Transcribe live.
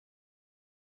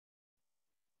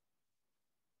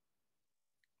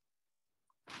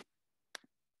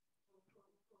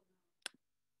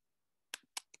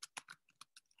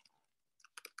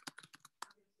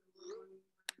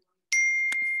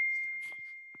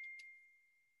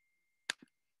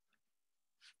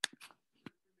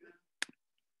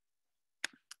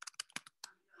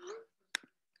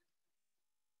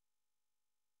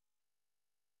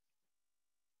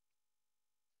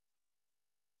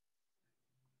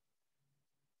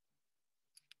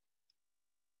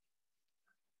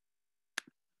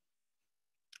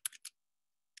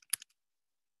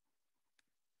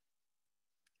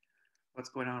What's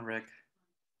going on, Rick?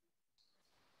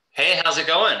 Hey, how's it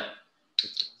going?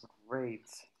 It's great.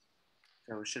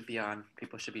 So it should be on.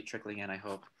 People should be trickling in, I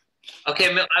hope.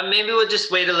 Okay, maybe we'll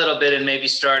just wait a little bit and maybe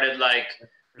start at like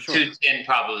For sure. 2:10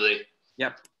 probably.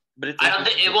 Yep. But I don't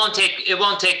think it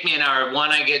won't take me an hour.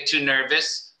 One, I get too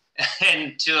nervous,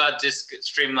 and two, I'll just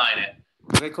streamline it.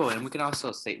 Okay, cool. And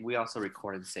we also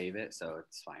record and save it, so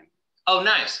it's fine. Oh,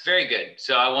 nice, very good.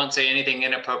 So I won't say anything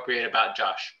inappropriate about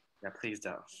Josh. Yeah, please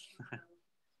don't.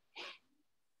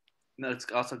 No, it's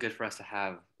also good for us to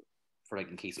have for like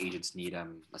in case agents need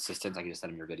assistance. I can just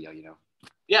send them your video,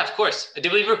 Yeah, of course.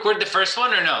 Did we record the first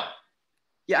one or no?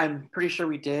 Yeah, I'm pretty sure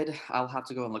we did. I'll have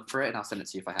to go and look for it, and I'll send it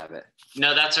to you if I have it.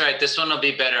 No, that's all right. This one will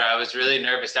be better. I was really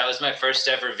nervous. That was my first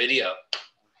ever video.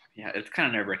 Yeah, it's kind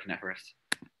of nerve-wracking at first.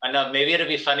 I know. Maybe it'll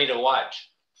be funny to watch.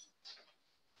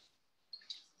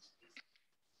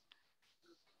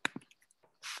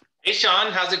 Hey,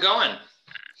 Sean, how's it going?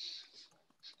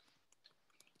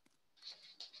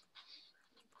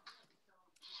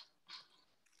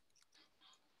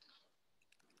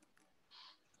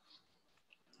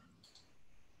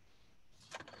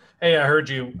 Hey, I heard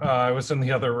you. I was in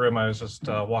the other room. I was just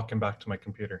walking back to my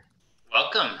computer.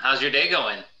 Welcome. How's your day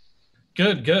going?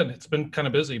 Good, good. It's been kind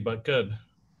of busy, but good.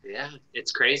 Yeah,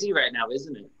 it's crazy right now,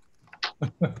 isn't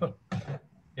it?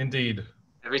 Indeed.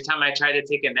 Every time I try to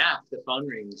take a nap, the phone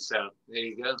rings. So there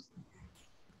you go.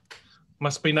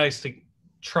 Must be nice to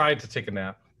try to take a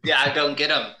nap. Yeah, I don't get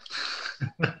them.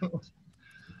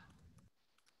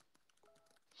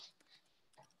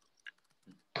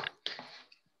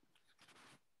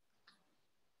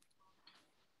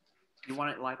 You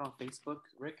want it live on Facebook,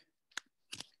 Rick?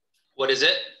 What is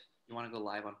it? You want to go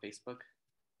live on Facebook?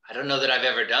 I don't know that I've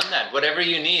ever done that. Whatever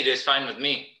you need is fine with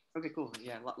me. Okay, cool.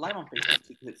 Yeah, live on Facebook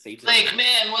because it saves it. Blake,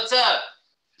 man, what's up?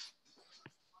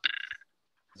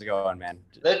 How's it going, man?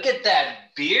 Look at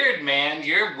that beard, man.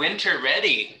 You're winter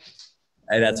ready.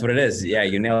 Hey, that's what it is. Yeah,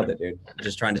 you nailed it, dude.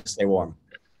 Just trying to stay warm.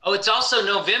 Oh, it's also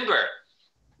November.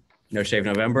 No shave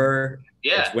November.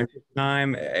 Yeah. It's winter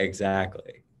time.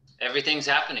 Exactly. Everything's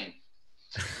happening.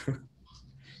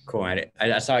 Cool.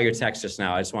 I saw your text just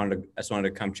now. I just wanted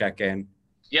to come check in.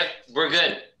 Yep, we're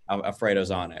good.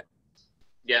 Alfredo's on it.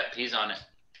 Yep, he's on it.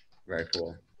 Very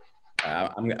cool.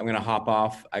 I'm gonna hop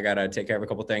off. I gotta take care of a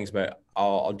couple things, but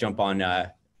I'll jump on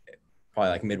probably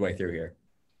like midway through here.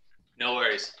 No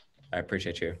worries. I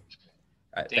appreciate you.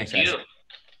 All right, Thank thanks, you. guys.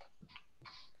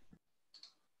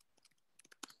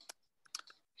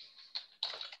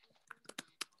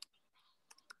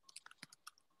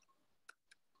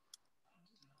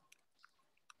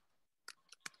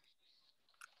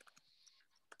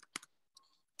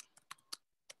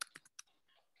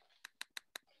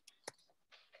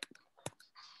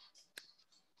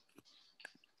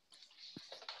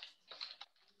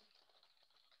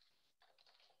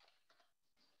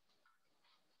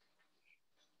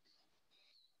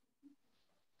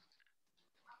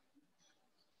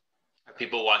 Are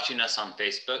people watching us on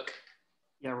Facebook?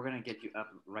 Yeah, we're gonna get you up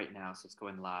right now, so it's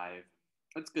going live.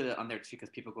 It's good on there too because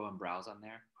people go and browse on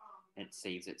there, and it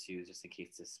saves it too, just in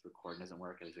case this recording doesn't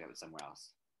work, and we have it somewhere else.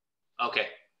 Okay.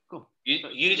 Cool.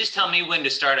 You just tell me when to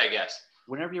start, I guess.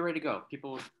 Whenever you're ready to go,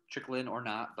 people trickle in or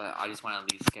not, but I just want to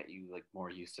at least get you like more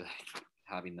used to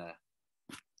having the.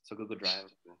 So Google Drive,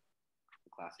 the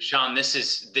classes. Sean, this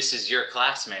is your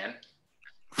class, man.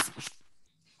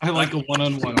 I like a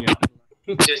one-on-one. Yeah.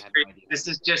 This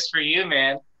is just for you,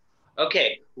 man.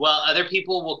 Okay, well, other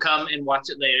people will come and watch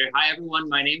it later. Hi, everyone.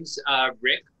 My name's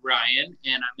Rick Ryan,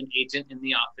 and I'm an agent in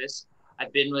the office.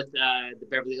 I've been with the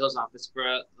Beverly Hills office for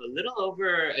a little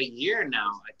over a year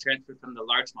now. I transferred from the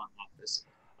Larchmont office.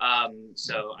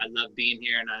 So I love being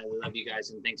here, and I love you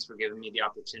guys, and thanks for giving me the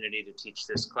opportunity to teach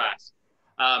this class.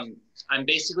 I'm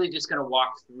basically just going to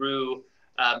walk through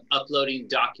uploading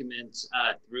documents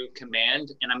through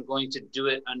Command, and I'm going to do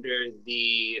it under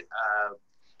the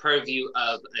purview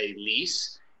of a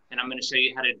lease. And I'm going to show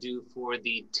you how to do for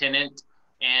the tenant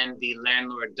and the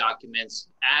landlord documents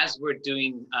as we're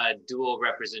doing dual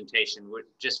representation.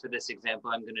 Just for this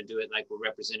example, I'm going to do it like we're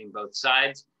representing both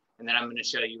sides. And then I'm going to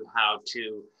show you how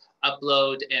to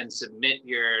upload and submit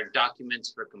your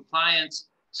documents for compliance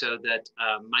so that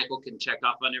Michael can check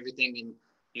off on everything and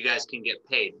you guys can get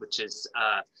paid, which is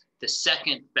the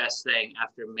second best thing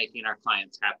after making our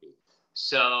clients happy.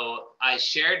 So I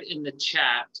shared in the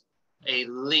chat a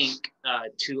link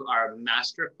to our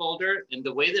master folder. And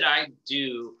the way that I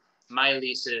do my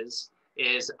leases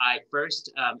is I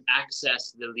first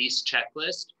access the lease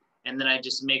checklist, and then I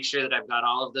just make sure that I've got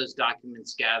all of those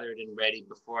documents gathered and ready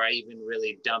before I even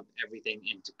really dump everything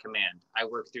into Command. I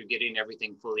work through getting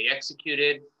everything fully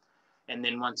executed. And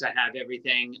then once I have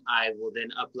everything, I will then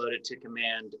upload it to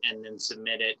Command and then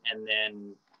submit it. And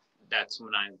then that's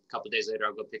when a couple days later,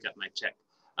 I'll go pick up my check.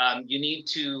 You need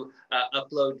to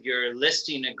upload your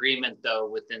listing agreement though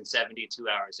within 72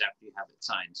 hours after you have it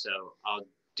signed. So I'll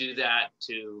do that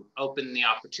to open the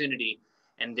opportunity.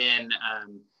 And then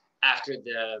after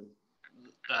the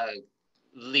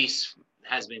lease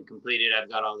has been completed, I've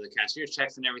got all the cashier's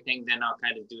checks and everything, then I'll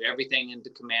kind of do everything into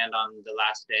Command on the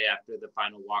last day after the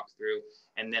final walkthrough,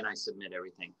 and then I submit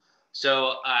everything.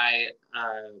 So I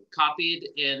copied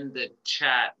in the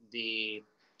chat the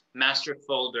master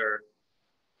folder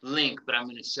link, but I'm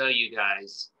going to show you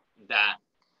guys that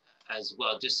as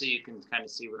well, just so you can kind of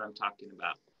see what I'm talking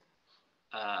about.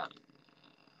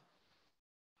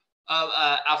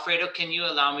 Alfredo, can you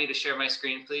allow me to share my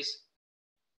screen, please?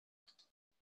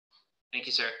 Thank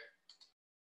you, sir.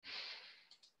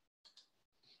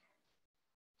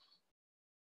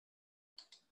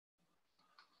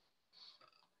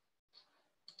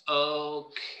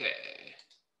 Okay.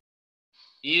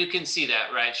 You can see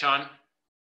that, right, Sean?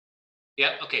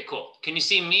 Yep, okay, cool. Can you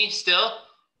see me still?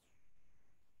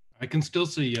 I can still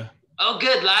see you. Oh,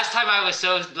 good. Last time I was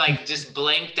so like just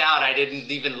blanked out. I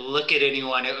didn't even look at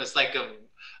anyone. It was like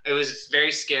it was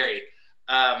very scary.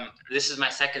 This is my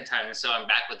second time, and so I'm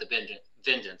back with the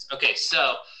vengeance. Okay,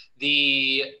 so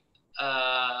the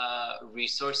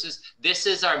resources. This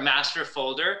is our master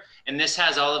folder, and this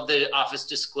has all of the office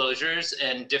disclosures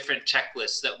and different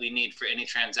checklists that we need for any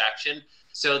transaction.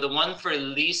 So the one for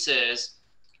leases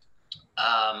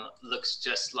looks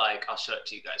just like, I'll show it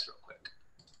to you guys real quick.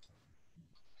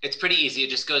 It's pretty easy. It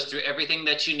just goes through everything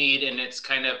that you need, and it's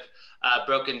kind of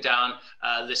broken down,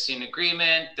 listing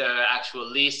agreement, the actual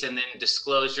lease, and then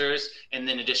disclosures, and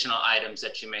then additional items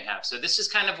that you may have. So this is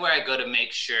kind of where I go to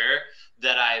make sure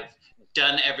that I've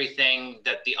done everything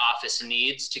that the office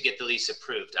needs to get the lease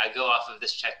approved. I go off of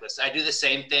this checklist. I do the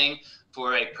same thing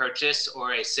for a purchase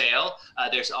or a sale.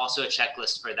 There's also a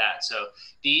checklist for that. So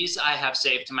these I have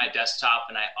saved to my desktop,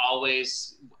 and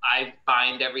I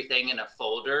bind everything in a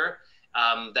folder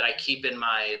that I keep in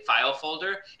my file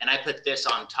folder, and I put this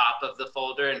on top of the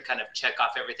folder and kind of check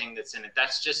off everything that's in it.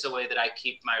 That's just a way that I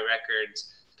keep my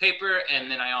records paper,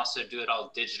 and then I also do it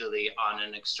all digitally on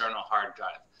an external hard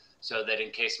drive, so that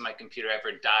in case my computer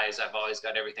ever dies, I've always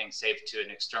got everything saved to an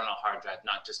external hard drive,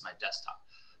 not just my desktop.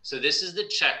 So this is the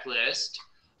checklist.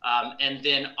 And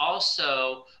then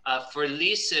also for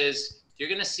leases, you're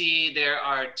gonna see there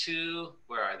are two,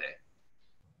 where are they?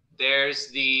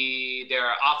 There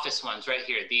are office ones right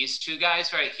here. These two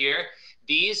guys right here,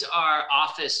 these are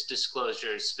office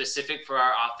disclosures specific for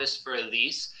our office for a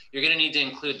lease. You're gonna need to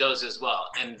include those as well.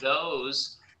 And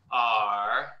those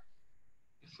are,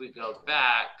 if we go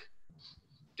back,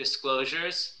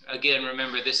 disclosures. Again,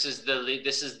 remember, this is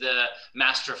the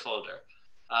master folder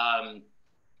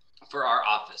for our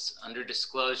office. Under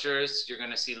disclosures, you're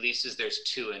gonna see leases, there's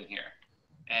two in here.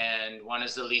 And one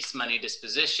is the lease money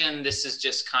disposition. This is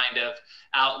just kind of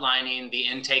outlining the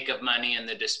intake of money and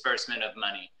the disbursement of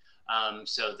money,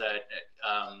 so that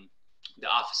the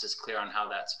office is clear on how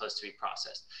that's supposed to be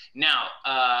processed. Now,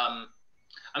 I'm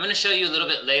gonna show you a little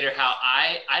bit later how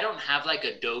I don't have like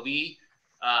Adobe,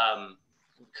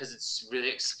 because it's really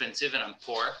expensive and I'm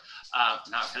poor,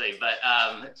 not really, but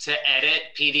to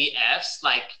edit PDFs,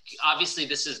 like obviously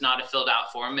this is not a filled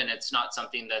out form, and it's not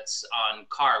something that's on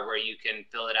Car where you can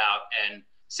fill it out and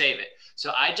save it.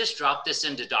 So I just dropped this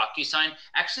into DocuSign.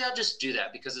 Actually, I'll just do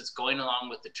that because it's going along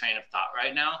with the train of thought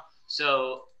right now.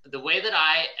 So the way that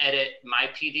I edit my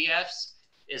PDFs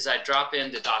is I drop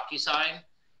in the DocuSign,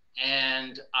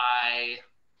 and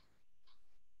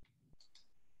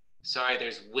sorry,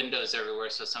 there's windows everywhere,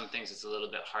 so some things it's a little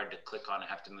bit hard to click on. I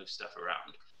have to move stuff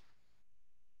around.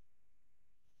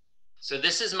 So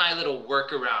this is my little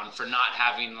workaround for not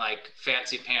having like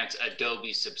fancy pants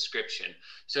Adobe subscription.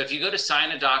 So if you go to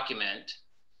sign a document,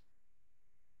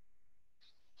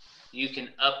 you can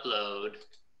upload,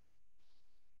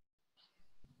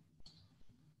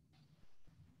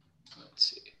 let's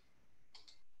see,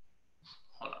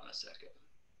 hold on a second.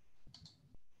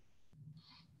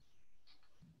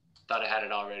 Thought I had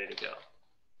it all ready to go.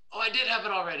 Oh, I did have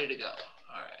it all ready to go.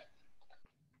 All right.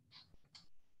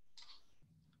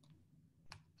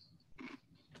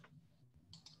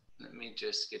 Let me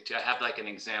just get to, I have like an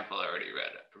example already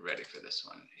ready for this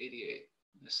one. 88.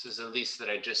 This is a lease that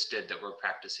I just did that we're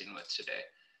practicing with today.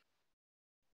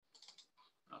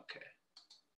 Okay.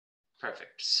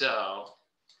 Perfect. So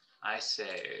I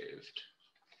saved,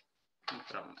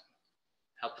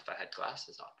 help if I had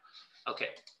glasses on. Okay.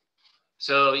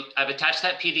 So I've attached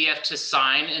that PDF to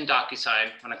sign in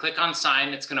DocuSign. When I click on sign,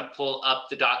 it's gonna pull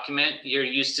up the document. You're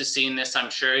used to seeing this,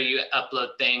 I'm sure. You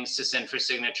upload things to send for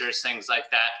signatures, things like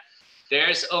that.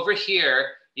 There's over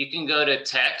here, you can go to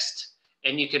text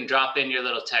and you can drop in your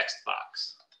little text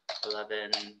box.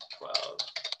 11, 12,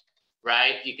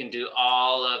 right? You can do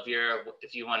all of your,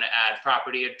 if you want to add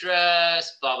property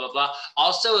address, blah, blah, blah.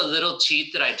 Also a little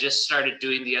cheat that I just started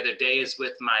doing the other day is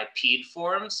with my PED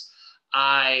forms.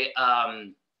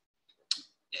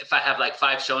 If I have like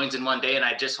 5 showings in one day and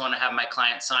I just want to have my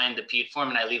client sign the PED form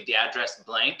and I leave the address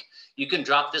blank, you can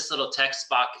drop this little text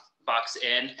box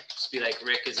in, just be like,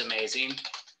 Rick is amazing.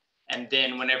 And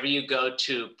then whenever you go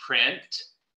to print,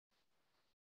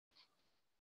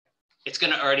 it's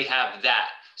going to already have that.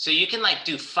 So you can like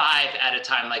do 5 at a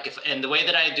time. Like and the way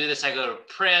that I do this, I go to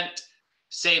print,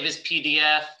 save as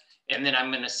PDF, and then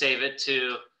I'm going to save it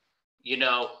to, you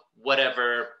know,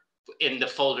 whatever in the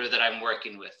folder that I'm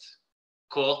working with.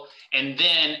 Cool. And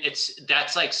then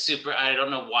that's like super, I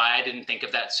don't know why I didn't think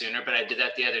of that sooner, but I did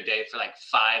that the other day for like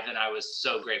 5 and I was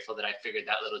so grateful that I figured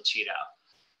that little cheat out.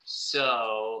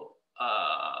 So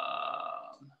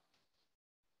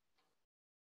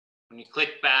when you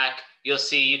click back, you'll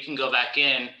see you can go back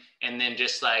in and then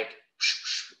just like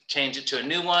change it to a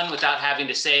new one without having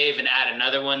to save and add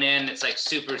another one in. It's like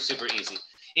super, super easy.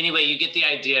 Anyway, you get the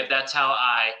idea. That's how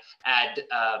I add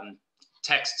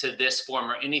text to this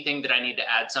form or anything that I need to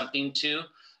add something to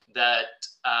that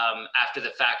after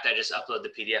the fact, I just upload the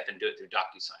PDF and do it through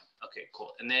DocuSign. Okay,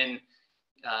 cool. And then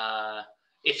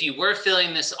if you were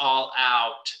filling this all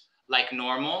out like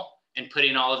normal and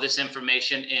putting all of this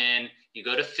information in, you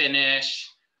go to finish,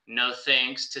 no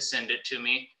thanks to send it to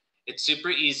me. It's super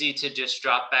easy to just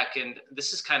drop back in.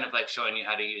 This is kind of like showing you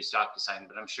how to use DocuSign,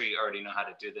 but I'm sure you already know how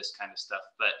to do this kind of stuff.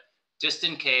 But just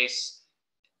in case,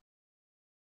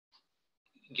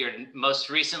 your most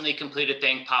recently completed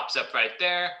thing pops up right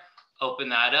there. Open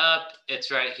that up.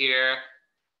 It's right here.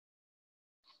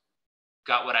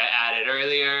 Got what I added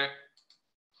earlier.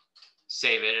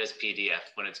 Save it as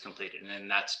PDF when it's completed, and then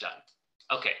that's done.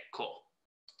 Okay, cool.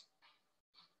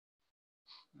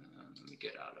 Let me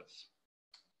get out of.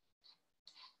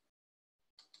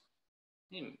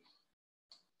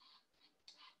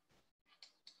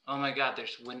 Oh my God,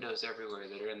 there's windows everywhere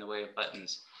that are in the way of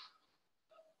buttons.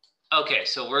 Okay,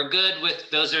 so we're good with,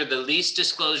 those are the lease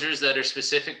disclosures that are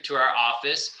specific to our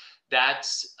office.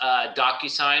 That's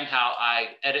DocuSign, how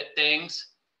I edit things.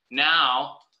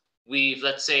 Now,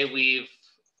 let's say we've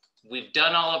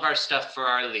done all of our stuff for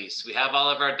our lease. We have all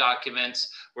of our documents.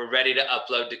 We're ready to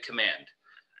upload to Command.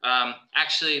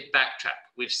 Actually, backtrack.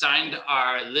 We've signed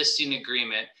our listing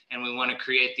agreement and we want to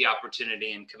create the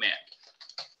opportunity in Command.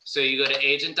 So you go to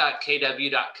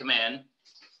agent.kw.command.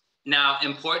 Now,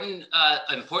 important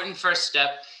first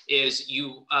step is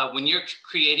when you're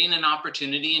creating an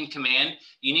opportunity in Command,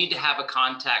 you need to have a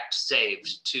contact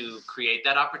saved to create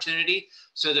that opportunity.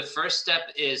 So the first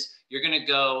step is you're going to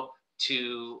go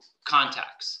to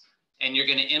contacts and you're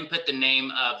going to input the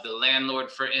name of the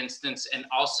landlord, for instance, and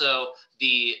also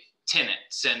the tenant.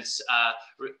 Since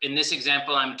in this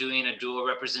example, I'm doing a dual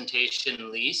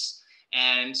representation lease.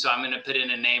 And so I'm going to put in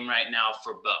a name right now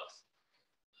for both.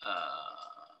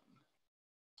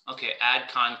 Okay, add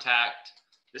contact.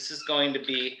 This is going to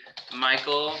be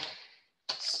Michael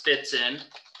Spitzen.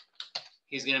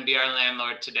 He's going to be our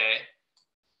landlord today.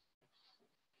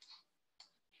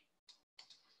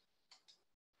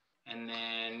 And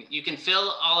then you can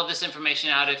fill all of this information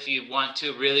out if you want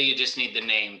to. Really, you just need the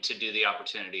name to do the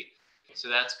opportunity. So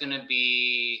that's going to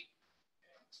be,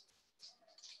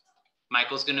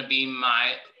 Michael's going to be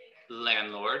my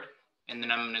landlord. And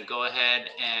then I'm going to go ahead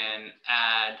and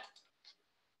add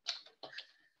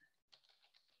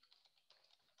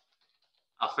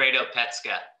Alfredo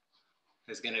Petska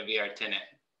is going to be our tenant.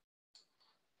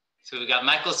 So we've got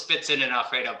Michael Spitzen and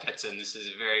Alfredo Petson. This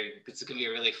is going to be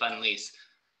a really fun lease.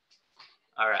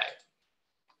 All right.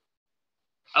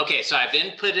 Okay, so I've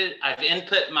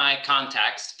input my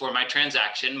contacts for my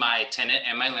transaction, my tenant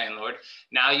and my landlord.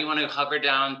 Now you want to hover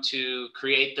down to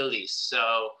create the lease.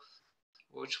 So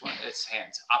which one? It's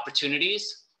hands.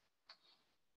 Opportunities.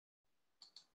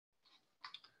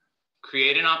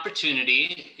 Create an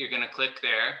opportunity. You're going to click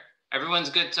there. Everyone's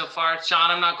good so far? Sean,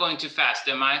 I'm not going too fast,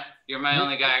 am I? You're my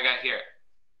only guy I got here.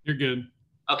 You're good.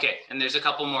 Okay, and there's a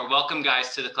couple more. Welcome,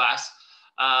 guys, to the class.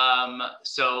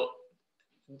 So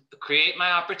create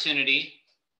my opportunity,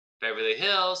 Beverly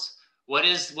Hills.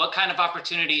 What kind of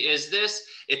opportunity is this?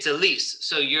 It's a lease.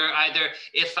 So you're either,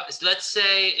 let's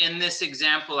say in this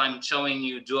example, I'm showing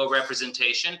you dual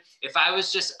representation. If I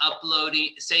was just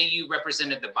uploading, say you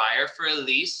represented the buyer for a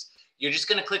lease, you're just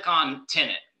gonna click on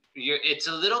tenant. It's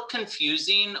a little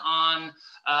confusing on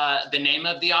the name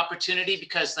of the opportunity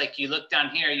because like you look down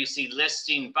here, you see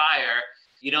listing buyer,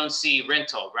 you don't see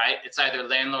rental, right? It's either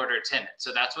landlord or tenant.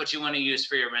 So that's what you wanna use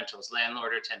for your rentals,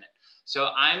 landlord or tenant. So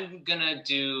I'm gonna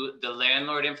do the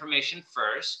landlord information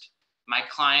first. My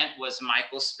client was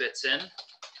Michael Spitzen.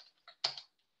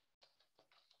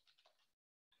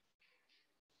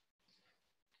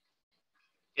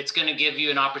 It's going to give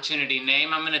you an opportunity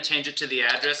name. I'm going to change it to the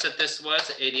address that this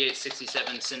was,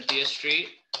 8867 Cynthia Street.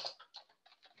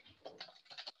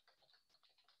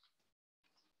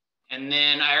 And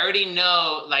then I already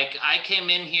know, like I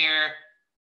came in here,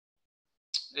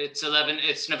 it's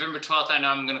November 12th. I know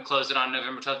I'm going to close it on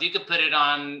November 12th. You could put it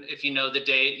on if you know the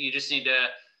date. You just need to,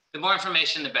 the more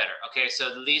information, the better. Okay,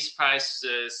 so the lease price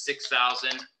is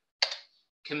 $6,000.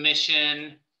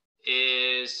 Commission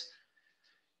is,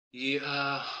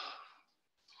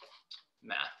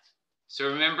 math. So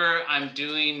remember, I'm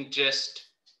doing just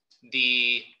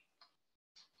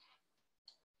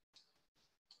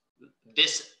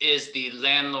this is the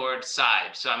landlord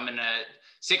side. So I'm gonna,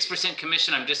 6%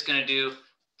 commission, I'm just gonna do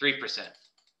 3%.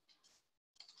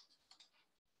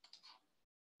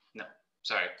 No,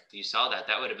 sorry, you saw that.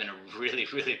 That would have been a really,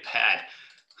 really bad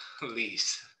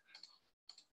lease.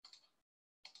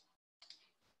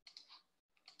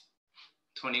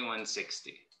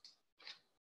 $2,160.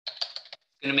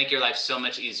 Gonna make your life so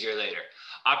much easier later.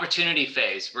 Opportunity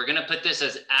phase, we're gonna put this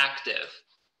as active.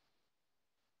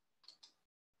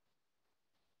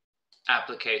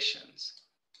 Applications.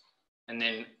 And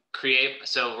then create,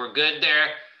 so we're good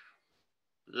there.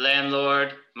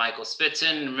 Landlord, Michael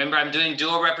Spitzen. Remember, I'm doing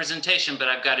dual representation, but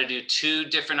I've got to do 2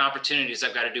 different opportunities.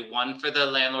 I've got to do one for the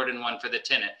landlord and one for the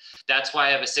tenant. That's why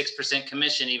I have a 6%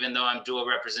 commission, even though I'm dual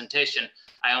representation.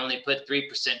 I only put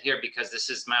 3% here because this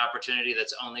is my opportunity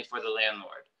that's only for the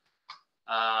landlord.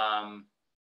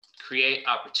 Create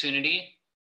opportunity.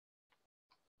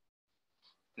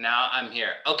 Now I'm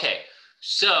here. Okay,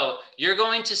 so you're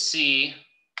going to see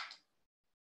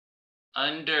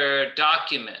under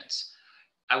documents,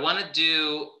 I want to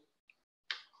do,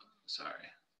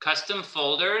 custom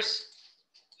folders.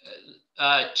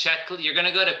 You're going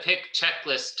to go to pick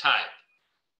checklist type.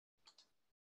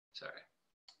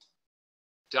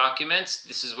 Documents,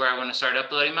 this is where I want to start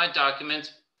uploading my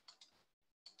documents.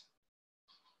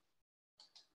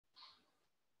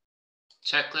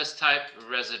 Checklist type,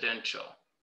 residential.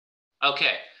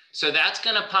 Okay, so that's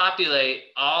going to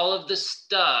populate all of the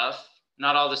stuff,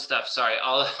 not all the stuff, sorry,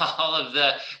 all of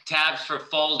the tabs for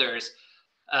folders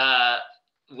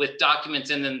with documents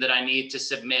in them that I need to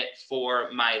submit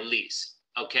for my lease,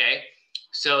 okay?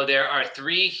 So there are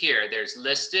 3 here. There's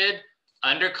listed,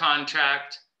 under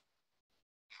contract,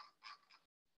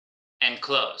 and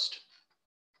closed.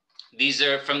 These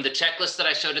are from the checklist that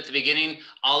I showed at the beginning.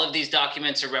 All of these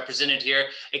documents are represented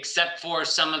here, except for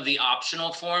some of the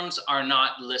optional forms are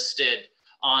not listed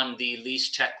on the lease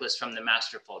checklist from the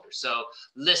master folder. So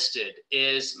listed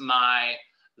is my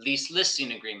lease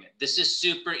listing agreement. This is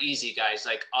super easy, guys.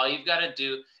 Like all you've got to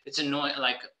do, it's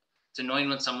annoying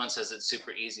when someone says it's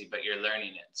super easy, but you're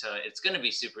learning it. So it's going to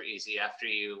be super easy after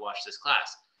you watch this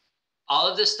class. All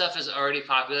of this stuff is already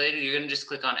populated. You're going to just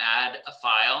click on add a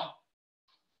file.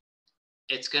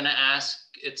 It's going to ask,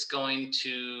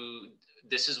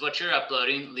 this is what you're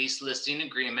uploading, lease listing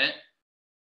agreement.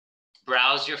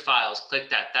 Browse your files, click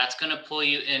that. That's going to pull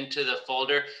you into the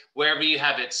folder. Wherever you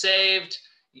have it saved,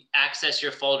 access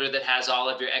your folder that has all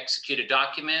of your executed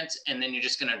documents, and then you're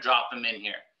just going to drop them in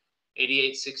here.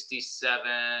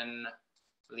 8867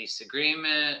 lease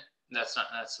agreement. That's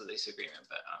the lease agreement,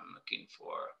 but I'm looking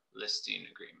for listing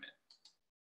agreement.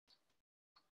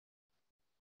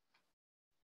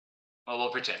 Well,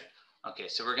 we'll pretend. Okay,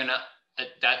 so we're gonna,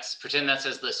 pretend that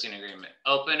says listing agreement.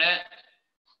 Open it,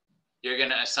 you're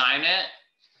gonna assign it,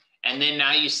 and then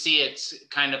now you see it's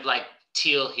kind of like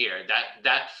teal here.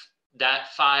 That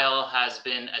file has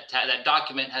been, that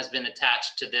document has been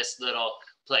attached to this little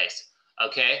place,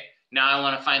 okay? Now I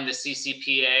wanna find the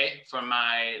CCPA for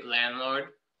my landlord.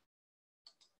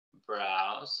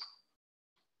 Browse.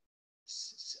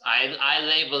 I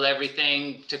label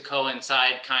everything to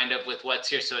coincide kind of with what's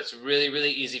here. So it's really,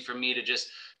 really easy for me to just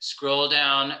scroll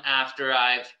down after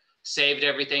I've saved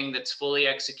everything that's fully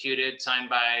executed, signed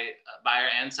by buyer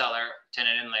and seller,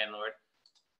 tenant and landlord.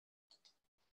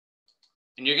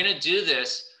 And you're gonna do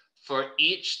this for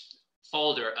each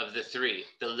folder of the 3.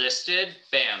 The listed,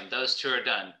 bam, those 2 are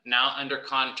done. Now under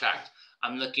contract,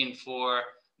 I'm looking for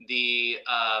the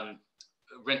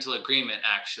rental agreement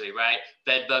actually, right?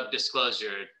 Bed bug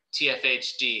disclosure,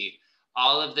 TFHD,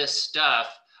 all of this stuff,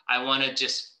 I wanna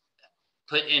just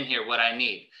put in here what I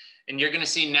need. And you're gonna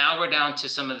see now we're down to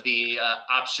some of the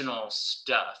optional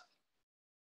stuff.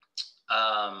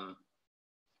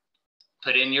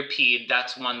 Put in your PED,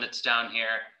 that's one that's down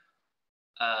here.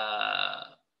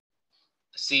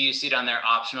 See, you see down there,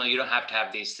 optional. You don't have to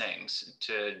have these things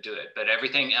to do it, but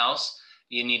everything else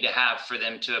you need to have for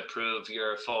them to approve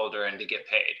your folder and to get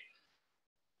paid.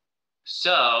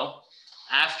 So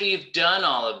after you've done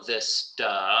all of this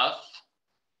stuff,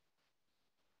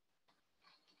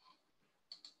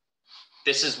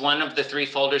 this is one of the 3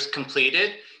 folders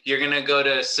completed. You're gonna go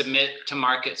to submit to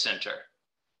Market Center.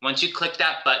 Once you click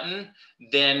that button,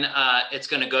 then it's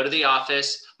gonna go to the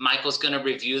office. Michael's gonna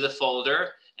review the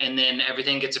folder, and then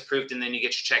everything gets approved, and then you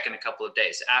get your check in a couple of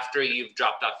days after you've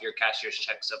dropped off your cashier's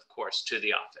checks, of course, to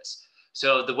the office.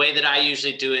 So the way that I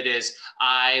usually do it is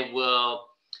I will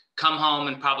come home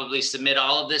and probably submit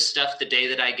all of this stuff the day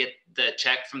that I get the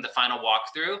check from the final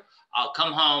walkthrough. I'll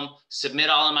come home, submit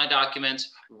all of my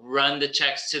documents, run the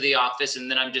checks to the office,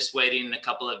 and then I'm just waiting a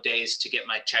couple of days to get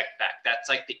my check back. That's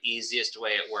like the easiest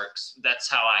way it works. That's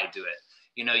how I do it.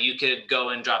 You know, you could go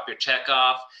and drop your check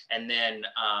off and then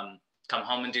come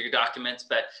home and do your documents.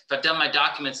 But if I've done my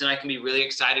documents, then I can be really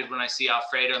excited when I see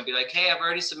Alfredo and be like, hey, I've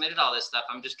already submitted all this stuff.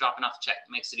 I'm just dropping off a check.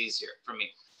 It makes it easier for me.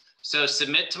 So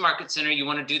submit to Market Center. You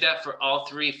want to do that for all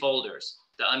 3 folders.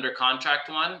 The under contract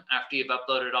one, after you've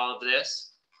uploaded all of this,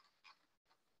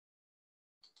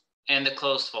 and the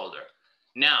closed folder.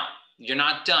 Now, you're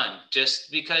not done.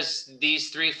 Just because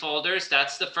these 3 folders,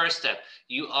 that's the first step.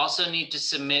 You also need to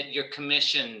submit your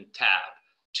commission tab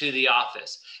to the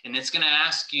office. And it's gonna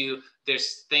ask you,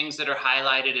 there's things that are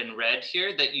highlighted in red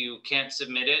here that you can't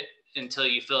submit it until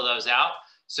you fill those out.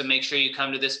 So make sure you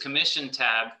come to this commission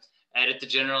tab, edit the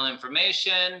general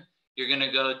information. You're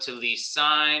gonna go to lease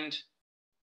signed,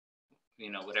 you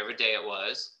know, whatever day it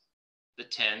was, the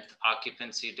 10th,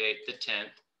 occupancy date, the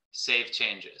 10th, save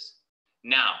changes.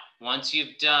 Now, once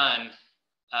you've done,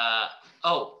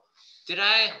 oh, did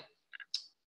I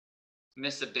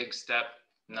miss a big step?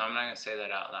 No, I'm not gonna say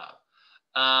that out loud.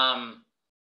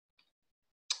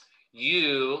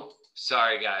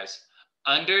 Sorry guys,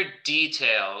 under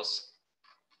details,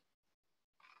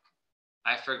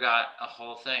 I forgot a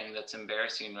whole thing that's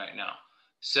embarrassing right now.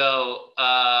 So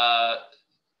I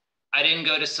didn't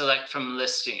go to select from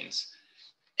listings,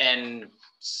 and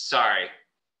sorry,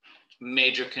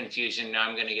 major confusion. Now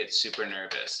I'm gonna get super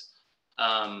nervous.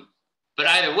 But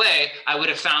either way, I would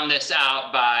have found this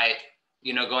out by,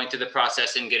 you know, going through the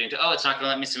process and getting to, oh, it's not gonna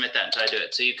let me submit that until I do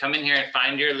it. So you come in here and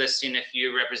find your listing if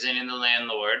you're representing the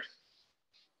landlord.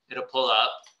 It'll pull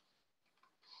up,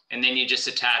 and then you just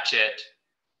attach it.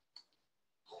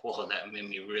 Whoa, that made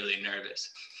me really nervous.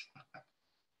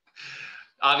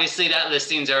 Obviously that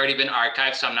listing's already been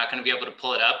archived, so I'm not gonna be able to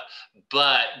pull it up.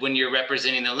 But when you're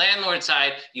representing the landlord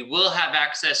side, you will have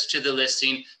access to the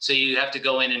listing. So you have to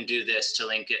go in and do this to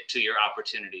link it to your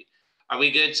opportunity. Are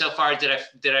we good so far? Did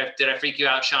I freak you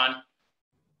out, Sean?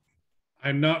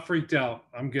 I'm not freaked out.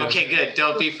 I'm good. Okay, good.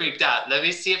 Don't be freaked out. Let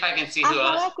me see if I can see who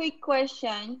else. I have a quick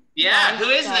question. Yeah, who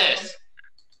is this?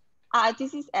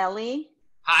 This is Ellie.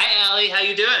 Hi, Ellie. How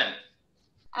you doing?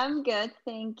 I'm good,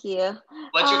 thank you.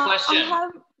 What's your question?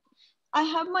 I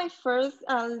have my first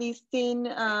listing.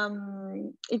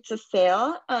 It's a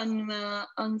sale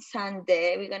on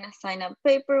Sunday. We're gonna sign up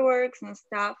paperwork and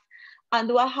stuff. And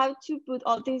do I have to put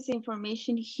all this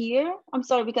information here? I'm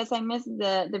sorry, because I missed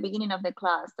the beginning of the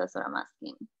class. That's what I'm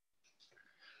asking.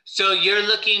 So you're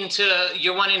wanting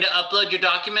to upload your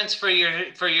documents for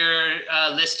your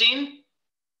listing?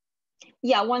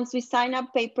 Yeah, once we sign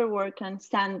up paperwork on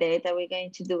Sunday that we're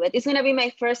going to do it. It's gonna be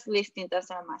my first listing,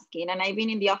 that's what I'm asking. And I've been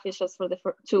in the office just for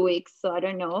 2 weeks, so I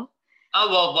don't know. Oh,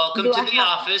 well, welcome to the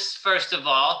office, first of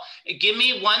all. Give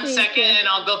me one second and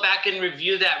I'll go back and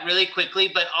review that really quickly.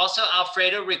 But also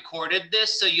Alfredo recorded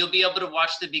this, so you'll be able to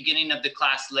watch the beginning of the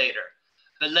class later.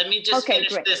 But let me just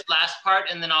finish this last part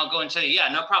and then I'll go and show you. Yeah,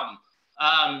 no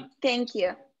problem. Thank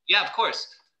you. Yeah, of course.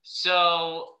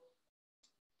 So,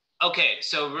 okay,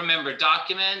 so remember,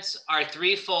 documents, our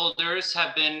 3 folders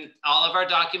have been, all of our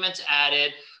documents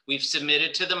added. We've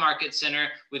submitted to the Market Center.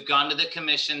 We've gone to the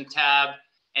commission tab.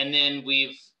 And then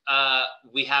we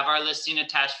have our listing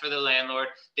attached for the landlord.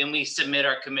 Then we submit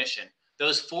our commission.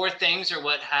 Those 4 things are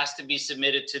what has to be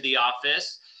submitted to the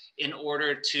office in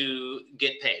order to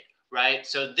get paid, right?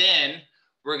 So then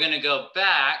we're gonna go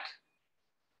back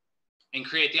and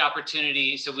create the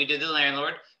opportunity. So we did the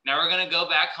landlord. Now we're gonna go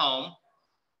back home.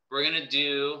 We're gonna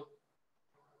do,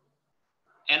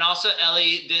 and also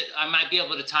Ellie, I might be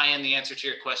able to tie in the answer to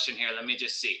your question here. Let me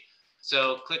just see.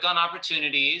 So click on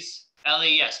opportunities.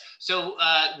 Ellie, yes. So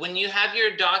when you have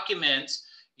your documents,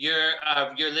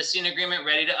 your listing agreement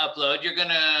ready to upload, you're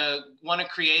gonna want to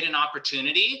create an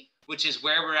opportunity, which is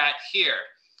where we're at here.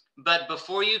 But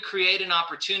before you create an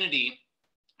opportunity,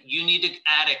 you need to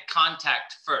add a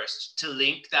contact first to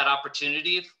link that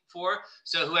opportunity for.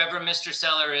 So whoever Mr.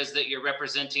 Seller is that you're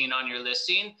representing on your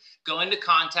listing, go into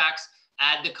contacts,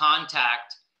 add the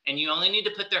contact, and you only need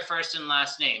to put their first and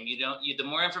last name. The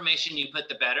more information you put,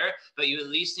 the better, but you at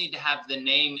least need to have the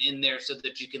name in there so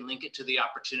that you can link it to the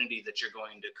opportunity that you're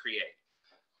going to create.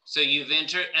 So you've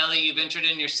entered, Ellie, you've entered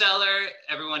in your seller.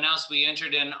 Everyone else, we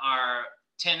entered in our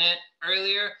tenant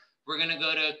earlier. We're gonna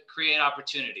go to create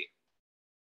opportunity.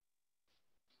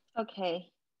 Okay.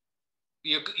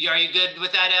 Are you good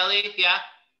with that, Ellie? Yeah?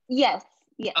 Yes.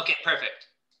 Yes. Okay, perfect.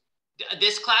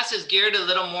 This class is geared a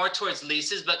little more towards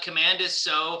leases, but Command is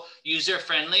so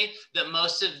user-friendly that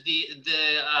most of the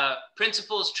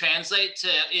principles translate to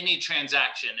any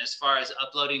transaction as far as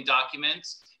uploading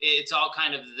documents. It's all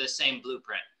kind of the same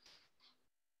blueprint.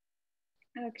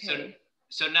 Okay.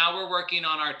 So now we're working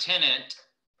on our tenant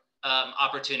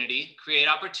opportunity, create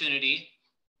opportunity.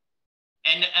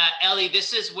 And Ellie,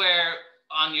 this is where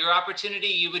on your opportunity,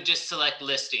 you would just select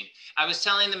listing. I was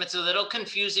telling them it's a little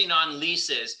confusing on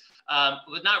leases.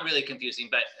 Well, not really confusing,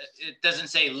 but it doesn't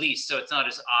say lease, so it's not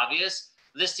as obvious.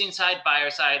 Listing side, buyer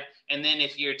side, and then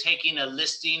if you're taking a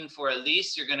listing for a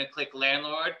lease, you're gonna click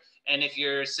landlord. And if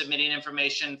you're submitting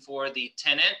information for the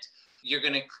tenant, you're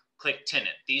gonna click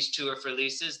tenant. These two are for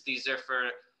leases. These are for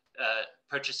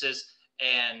purchases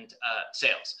and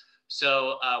sales.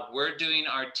 So we're doing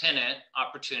our tenant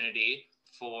opportunity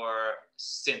for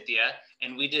Cynthia,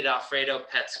 and we did Alfredo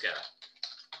Petska.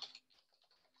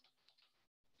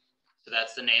 So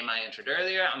that's the name I entered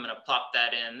earlier. I'm gonna plop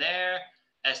that in there.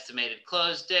 Estimated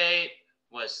close date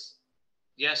was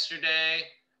yesterday.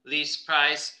 Lease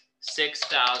price,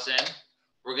 $6,000.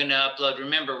 We're gonna upload,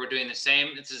 remember, we're doing the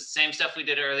same, it's the same stuff we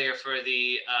did earlier for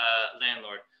the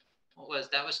landlord.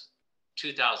 That was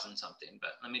 2,000 something,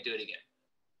 but let me do it again.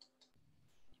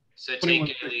 So take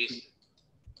a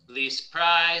lease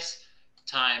price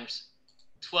times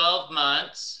 12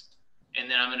 months, and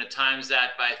then I'm gonna times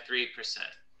that by 3%,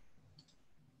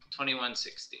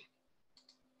 2160.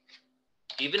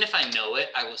 Even if I know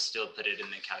it, I will still put it in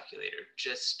the calculator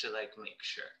just to like make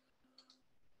sure.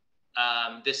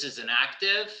 This is an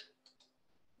active,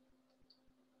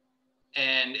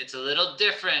 and it's a little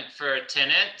different for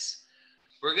tenants.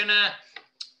 We're gonna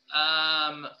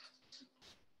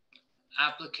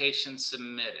application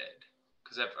submitted,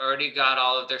 because I've already got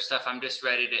all of their stuff. I'm just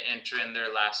ready to enter in their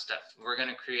last stuff. We're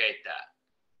gonna create that.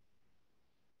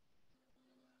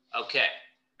 Okay.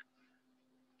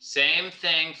 Same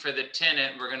thing for the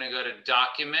tenant. We're gonna go to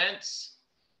documents,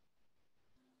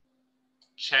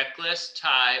 checklist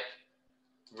type,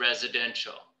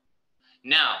 residential.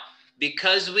 Now,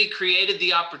 because we created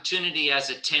the opportunity as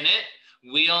a tenant,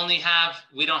 we don't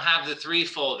have the 3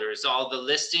 folders, all the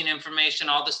listing information,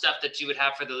 all the stuff that you would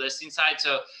have for the listing side.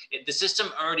 So the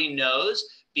system already knows,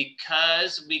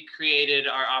 because we created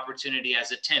our opportunity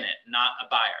as a tenant, not a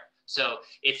buyer. So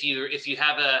if you're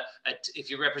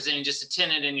representing just a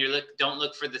tenant and don't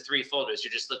look for the 3 folders,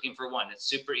 you're just looking for one. It's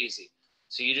super easy.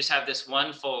 So you just have this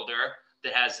one folder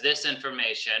that has this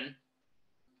information.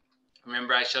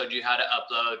 Remember, I showed you how to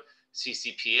upload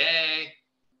CCPA,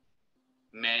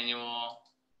 manual,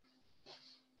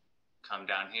 come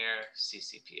down here,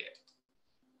 CCPA,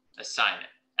 assign it.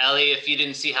 Ellie, if you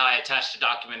didn't see how I attached a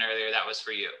document earlier, that was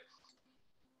for you.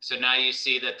 So now you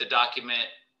see that the document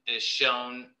is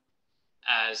shown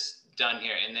as done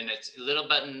here. And then it's a little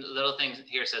button, little thing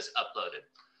here says uploaded.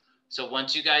 So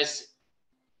once you guys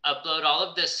upload all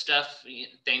of this stuff,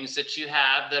 things that you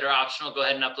have that are optional, go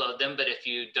ahead and upload them. But if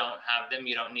you don't have them,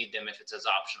 you don't need them if it says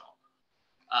optional.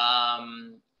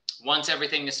 Once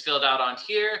everything is filled out on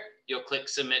here, you'll click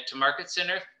submit to Market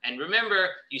Center. And remember,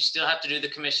 you still have to do the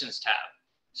commissions tab.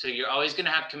 So you're always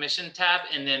gonna have commission tab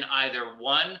and then either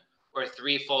 1 or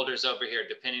 3 folders over here,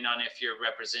 depending on if you're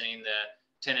representing the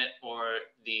tenant or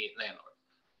the landlord.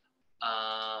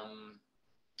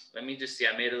 Let me just see,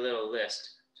 I made a little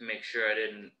list to make sure I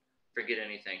didn't forget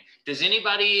anything. Does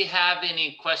anybody have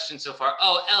any questions so far?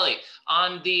 Oh, Ellie,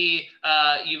 on the,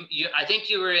 I think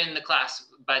you were in the class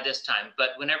by this time,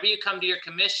 but whenever you come to your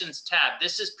commissions tab,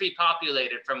 this is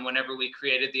pre-populated from whenever we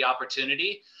created the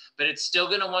opportunity, but it's still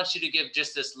gonna want you to give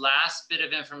just this last bit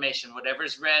of information.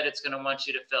 Whatever's red, it's gonna want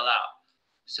you to fill out.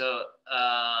 So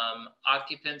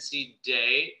occupancy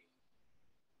date,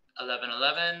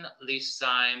 11/11, lease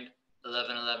signed,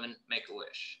 11/11,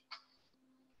 Make-A-Wish.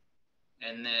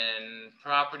 And then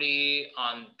property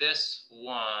on this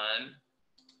one,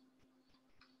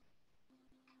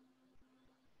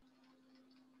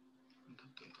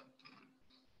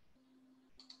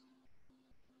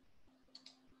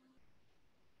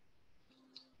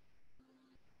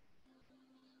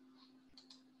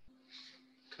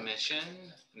 Commission,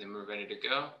 and then we're ready to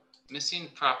go. Missing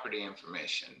property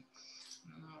information.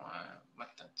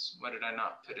 What did I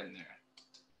not put in there?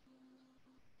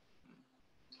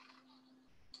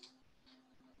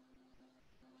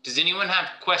 Does anyone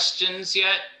have questions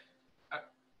yet?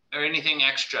 Or anything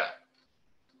extra?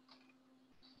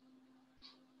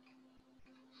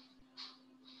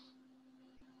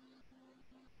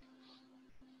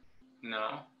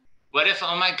 No. What if,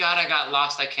 oh my God, I got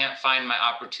lost. I can't find my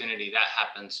opportunity. That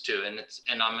happens too.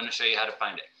 And I'm going to show you how to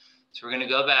find it. So we're going to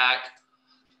go back.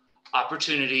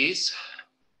 Opportunities,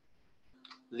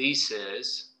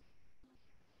 leases.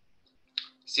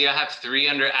 See, I have 3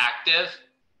 under active.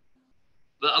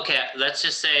 But okay, let's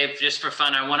just say, just for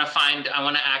fun, I want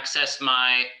to access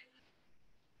my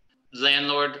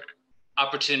landlord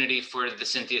opportunity for the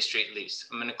Cynthia Street lease.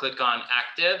 I'm going to click on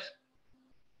active.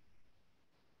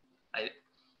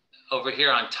 Over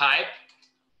here on type,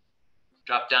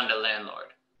 drop down to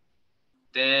landlord.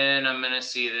 Then I'm going to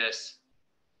see this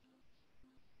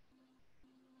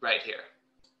right here.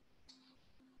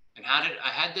 And I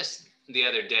had this the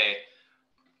other day.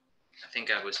 I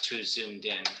think I was too zoomed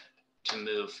in to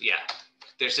move. Yeah,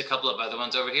 there's a couple of other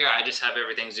ones over here. I just have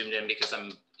everything zoomed in because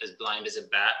I'm as blind as a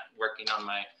bat working on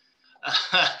my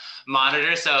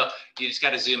monitor. So you just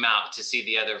got to zoom out to see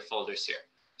the other folders here.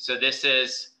 So this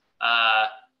is,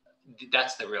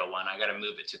 that's the real one. I got to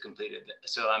move it to completed.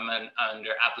 So I'm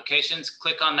under applications,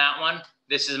 click on that one.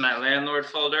 This is my landlord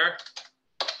folder.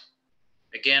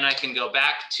 Again, I can go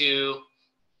back to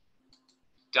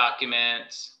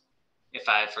documents. If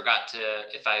I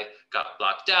got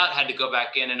blocked out, had to go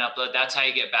back in and upload. That's how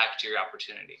you get back to your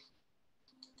opportunity.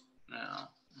 Now,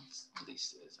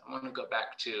 leases. I want to go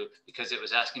back to, because it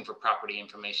was asking for property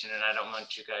information and I don't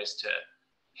want you guys to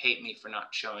hate me for not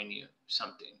showing you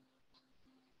something.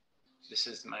 This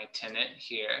is my tenant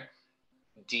here,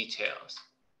 details,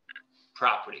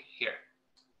 property here,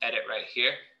 edit right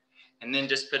here, and then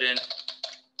just put in,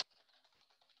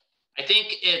 I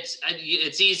think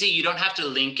it's easy. You don't have to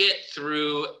link it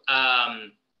through,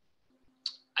 I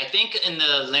think in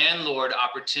the landlord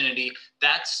opportunity,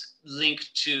 that's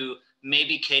linked to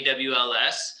maybe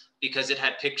KWLS because it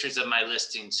had pictures of my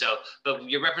listing. So, but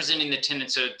you're representing the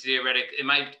tenant, so theoretically, it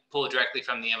might pull directly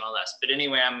from the MLS. But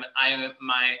anyway,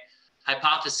 my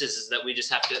hypothesis is that we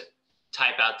just have to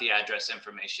type out the address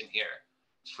information here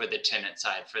for the tenant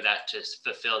side for that to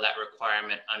fulfill that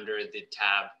requirement under the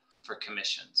tab for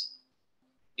commissions.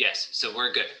 Yes, so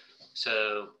we're good.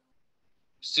 So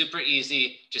super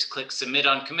easy, just click submit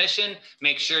on commission,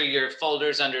 make sure your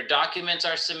folders under documents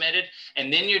are submitted,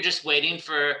 and then you're just waiting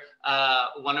for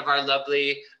one of our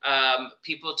lovely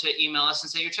people to email us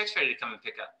and say your check's ready to come and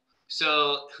pick up.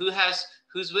 So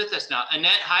who's with us now?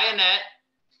 Annette, hi Annette.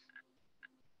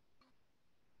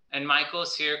 And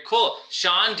Michael's here. Cool.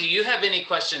 Sean, do you have any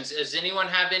questions? Does anyone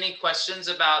have any questions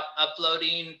about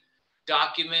uploading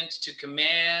documents to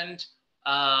Command?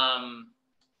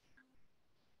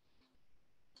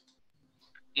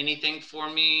 Anything for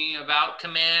me about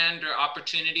Command or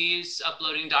opportunities,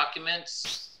 uploading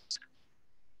documents?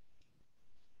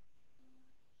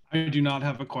 I do not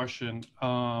have a question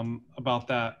about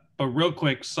that. But real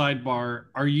quick, sidebar,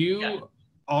 are you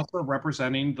also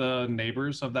representing the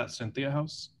neighbors of that Cynthia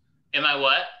house? Am I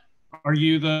what? Are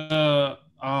you the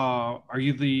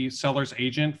seller's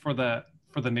agent for the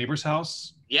neighbor's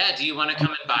house? Yeah, do you want to come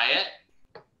and buy it?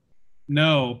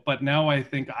 No, but now I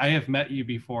think I have met you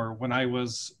before when I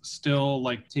was still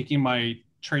like taking my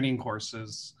training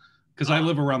courses because I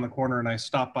live around the corner and I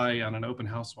stopped by on an open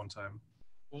house one time.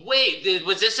 Wait,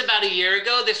 was this about a year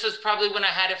ago? This was probably when I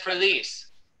had it for lease.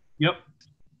 Yep.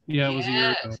 Yeah, it was a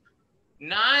year ago.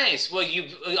 Nice. Well, you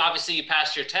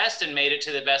passed your test and made it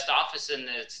to the best office in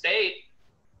the state.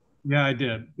 Yeah, I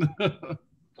did.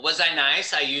 Was I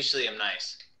nice? I usually am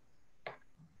nice.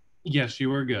 Yes, you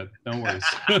were good. No worries.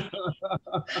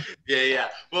 Yeah.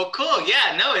 Well, cool.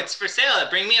 Yeah, no, it's for sale.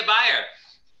 Bring me a buyer.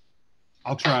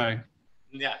 I'll try.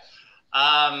 Yeah.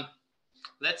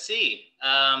 Let's see.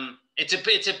 It's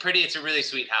a really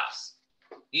sweet house.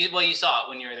 You saw it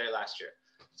when you were there last year.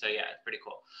 So yeah, it's pretty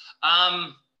cool.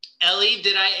 Ellie,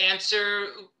 did I answer?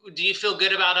 Do you feel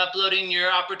good about uploading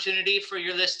your opportunity for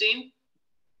your listing?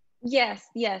 Yes.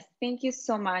 Thank you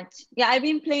so much. Yeah, I've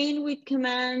been playing with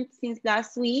Command since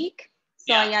last week.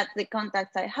 So I got the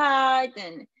contacts I had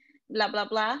and blah, blah,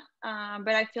 blah.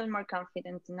 But I feel more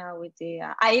confident now with the,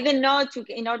 I even know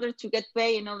in order to get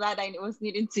paid, that I was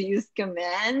needing to use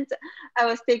Command. I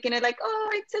was taking it like, oh,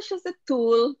 it's just a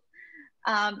tool.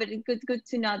 but it's good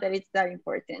to know that it's that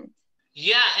important.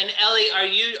 Yeah, and Ellie, are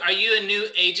you a new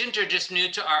agent or just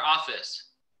new to our office?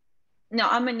 No,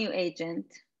 I'm a new agent.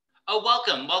 Oh,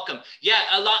 welcome. Yeah,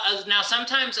 now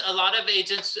sometimes a lot of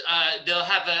agents, they'll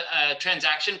have a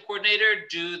transaction coordinator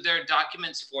do their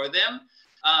documents for them.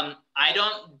 I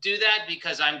don't do that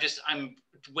because I'm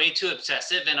way too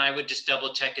obsessive, and I would just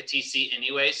double check a TC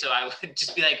anyway. So I would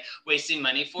just be like wasting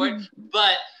money for it.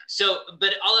 But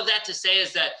all of that to say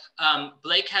is that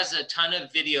Blake has a ton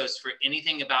of videos for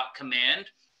anything about Command.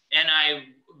 And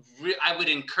I would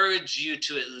encourage you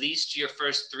to, at least your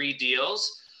first 3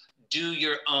 deals, do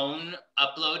your own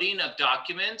uploading of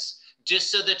documents, just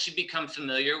so that you become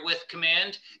familiar with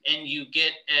Command and you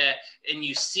get and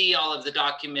you see all of the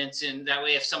documents. And that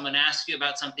way, if someone asks you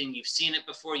about something, you've seen it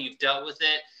before, you've dealt with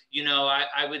it. You know,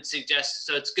 I would suggest,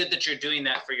 so it's good that you're doing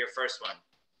that for your first one.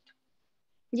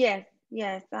 Yes.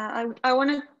 I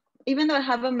want to, even though I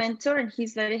have a mentor and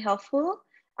he's very helpful,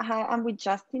 I'm with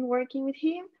Justin working with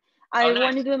him. I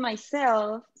want to do it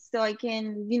myself so I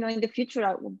can, you know, in the future,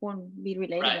 I won't be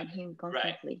relying on him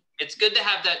constantly. Right. It's good to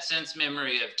have that sense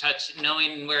memory of touch,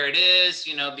 knowing where it is,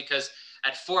 you know, because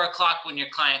at 4 o'clock when your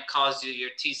client calls you, your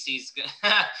TC's,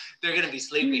 they're going to be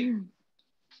sleeping.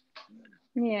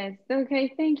 Yes.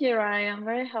 Okay. Thank you, Ryan.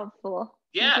 Very helpful.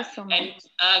 Yeah. Thank you so much.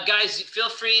 And guys, feel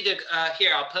free to,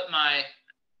 here, I'll put my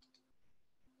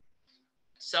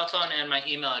cell phone and my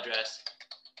email address.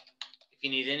 If you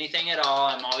need anything at all,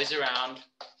 I'm always around.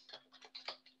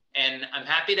 And I'm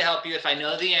happy to help you. If I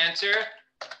know the answer,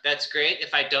 that's great.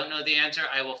 If I don't know the answer,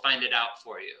 I will find it out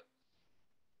for you.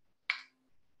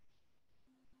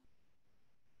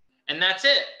 And that's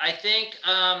it. I think,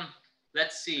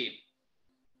 let's see.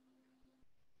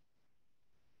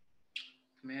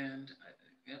 Command,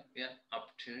 yep,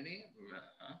 opportunity.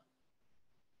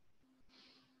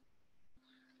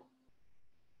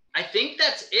 I think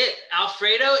that's it.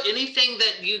 Alfredo, anything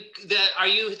are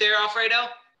you there, Alfredo?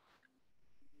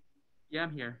 Yeah,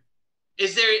 I'm here.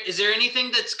 Is there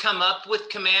anything that's come up with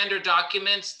Command or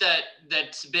documents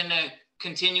that's been a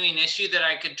continuing issue that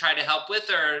I could try to help with,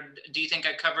 or do you think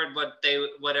I covered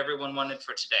what everyone wanted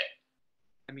for today?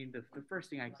 I mean, the first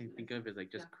thing I can think of is like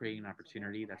just creating an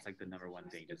opportunity. That's like the #1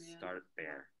 thing. Just start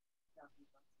there.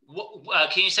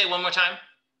 Can you say one more time?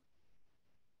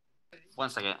 One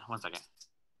second.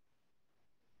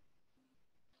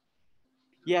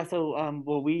 Yeah, so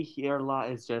what we hear a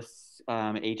lot is just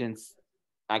agents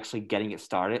actually getting it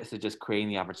started. So just creating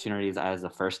the opportunities as the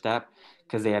first step,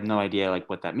 because they have no idea like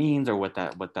what that means or what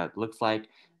that looks like.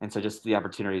 And so just the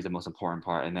opportunity is the most important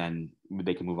part, and then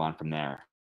they can move on from there.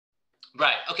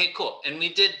 Right. Okay, cool. And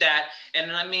we did that.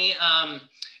 And let me,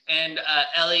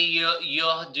 Ellie,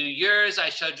 you'll do yours. I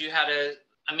showed you how to,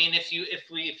 I mean, if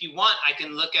you want, I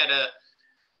can look at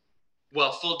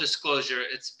full disclosure,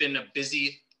 it's been a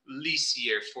busy lease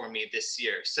year for me this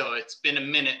year. So it's been a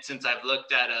minute since I've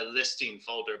looked at a listing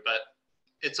folder, but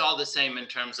it's all the same in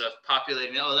terms of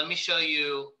populating. Oh, let me show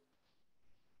you.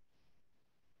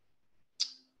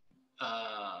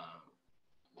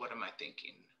 What am I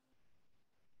thinking?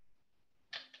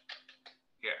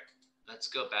 Here, let's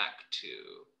go back to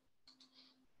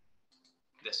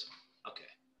this one. Okay.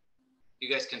 You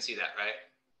guys can see that, right?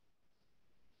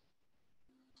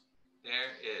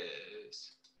 There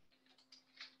is.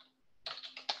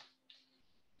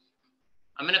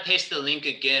 I'm going to paste the link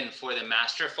again for the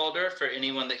master folder for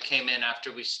anyone that came in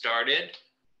after we started.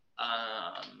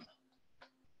 How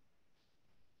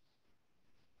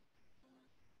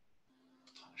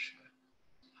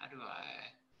do I?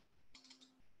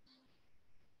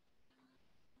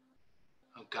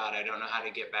 Oh God, I don't know how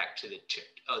to get back to the chat.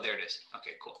 Oh, there it is.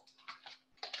 Okay, cool.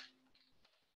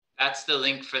 That's the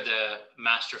link for the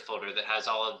master folder that has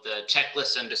all of the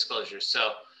checklists and disclosures.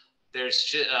 So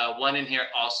there's one in here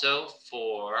also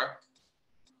for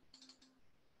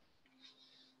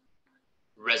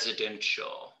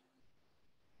residential.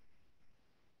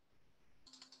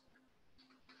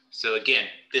 So again,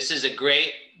 this is a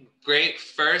great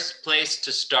first place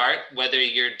to start, whether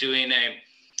you're doing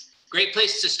great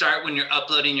place to start when you're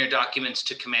uploading your documents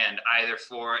to Command, either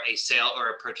for a sale or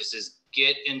a purchase, is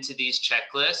get into these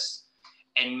checklists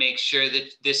and make sure that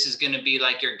this is going to be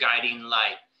like your guiding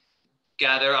light.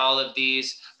 Gather all of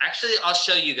these. Actually, I'll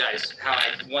show you guys how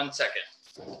one second.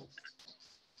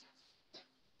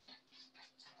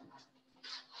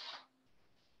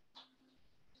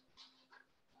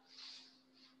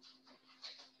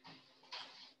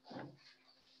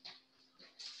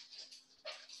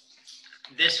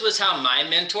 This was how my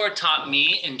mentor taught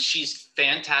me, and she's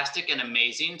fantastic and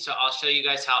amazing. So I'll show you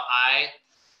guys how I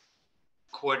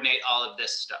coordinate all of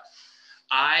this stuff.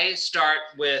 I start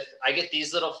with, I get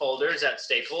these little folders at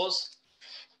Staples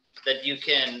that you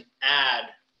can add.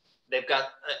 They've got,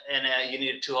 you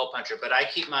need a 2-hole puncher, but I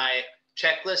keep my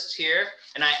checklist here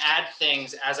and I add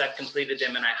things as I've completed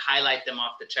them and I highlight them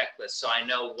off the checklist so I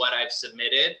know what I've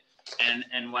submitted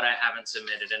and what I haven't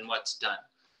submitted and what's done.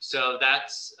 So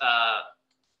that's a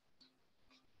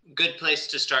good place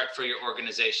to start for your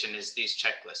organization is these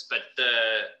checklists. But the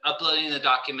uploading the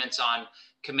documents on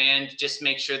Command, just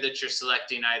make sure that you're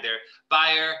selecting either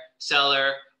buyer,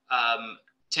 seller,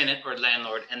 tenant, or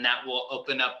landlord, and that will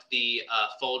open up the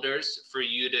folders for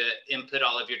you to input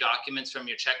all of your documents from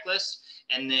your checklist.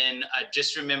 And then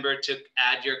just remember to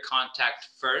add your contact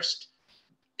first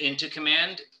into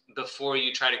Command before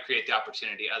you try to create the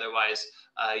opportunity. Otherwise,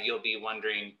 you'll be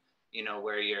wondering, you know,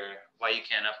 why you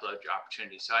can't upload your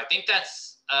opportunity. So I think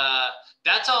that's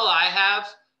all I have.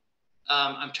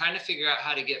 I'm trying to figure out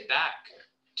how to get back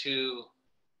to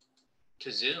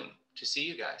Zoom to see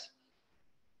you guys.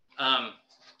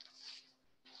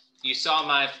 You saw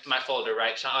my folder,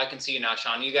 right, Sean? I can see you now,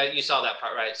 Sean. You saw that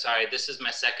part, right? Sorry, this is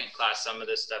my second class. Some of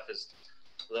this stuff is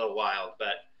a little wild,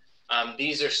 but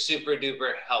these are super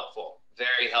duper helpful.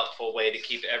 Very helpful way to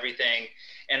keep everything.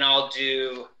 And I'll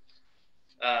do,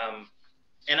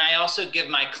 and I also give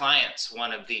my clients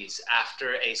one of these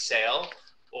after a sale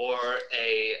or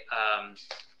a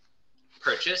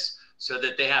purchase, so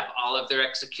that they have all of their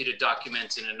executed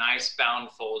documents in a nice bound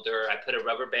folder. I put a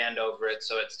rubber band over it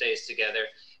so it stays together.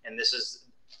 And this is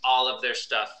all of their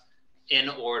stuff in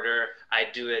order. I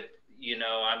do it, you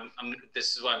know,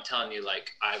 this is what I'm telling you, like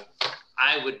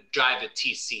I would drive a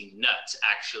TC nuts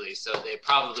actually. So they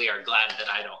probably are glad that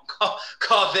I don't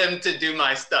call them to do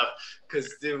my stuff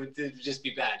because it would just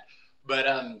be bad. But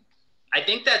I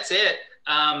think that's it.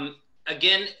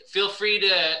 Again, feel free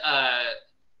to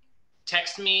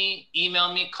text me,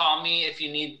 email me, call me if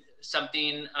you need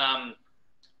something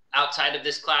outside of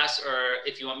this class, or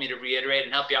if you want me to reiterate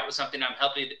and help you out with something, I'm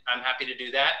happy to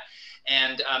do that.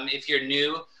 And if you're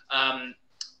new,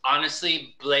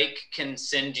 honestly, Blake can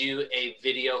send you a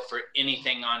video for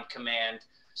anything on Command.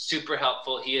 Super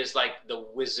helpful. He is like the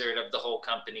wizard of the whole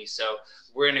company. So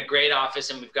we're in a great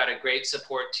office and we've got a great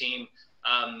support team.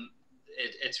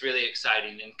 It's really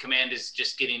exciting, and Command is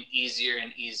just getting easier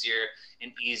and easier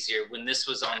and easier. When this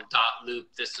was on .loop,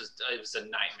 it was a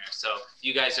nightmare. So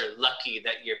you guys are lucky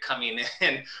that you're coming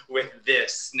in with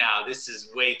this now. This is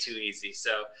way too easy.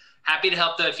 So happy to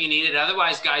help though if you need it.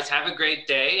 Otherwise, guys, have a great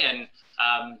day, and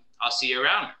I'll see you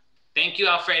around. Thank you,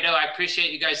 Alfredo. I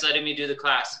appreciate you guys letting me do the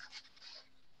class.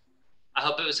 I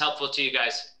hope it was helpful to you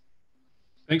guys.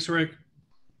 Thanks, Rick.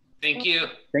 Thank you.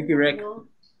 Thank you, Rick.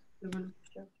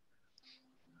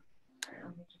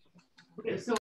 Okay, so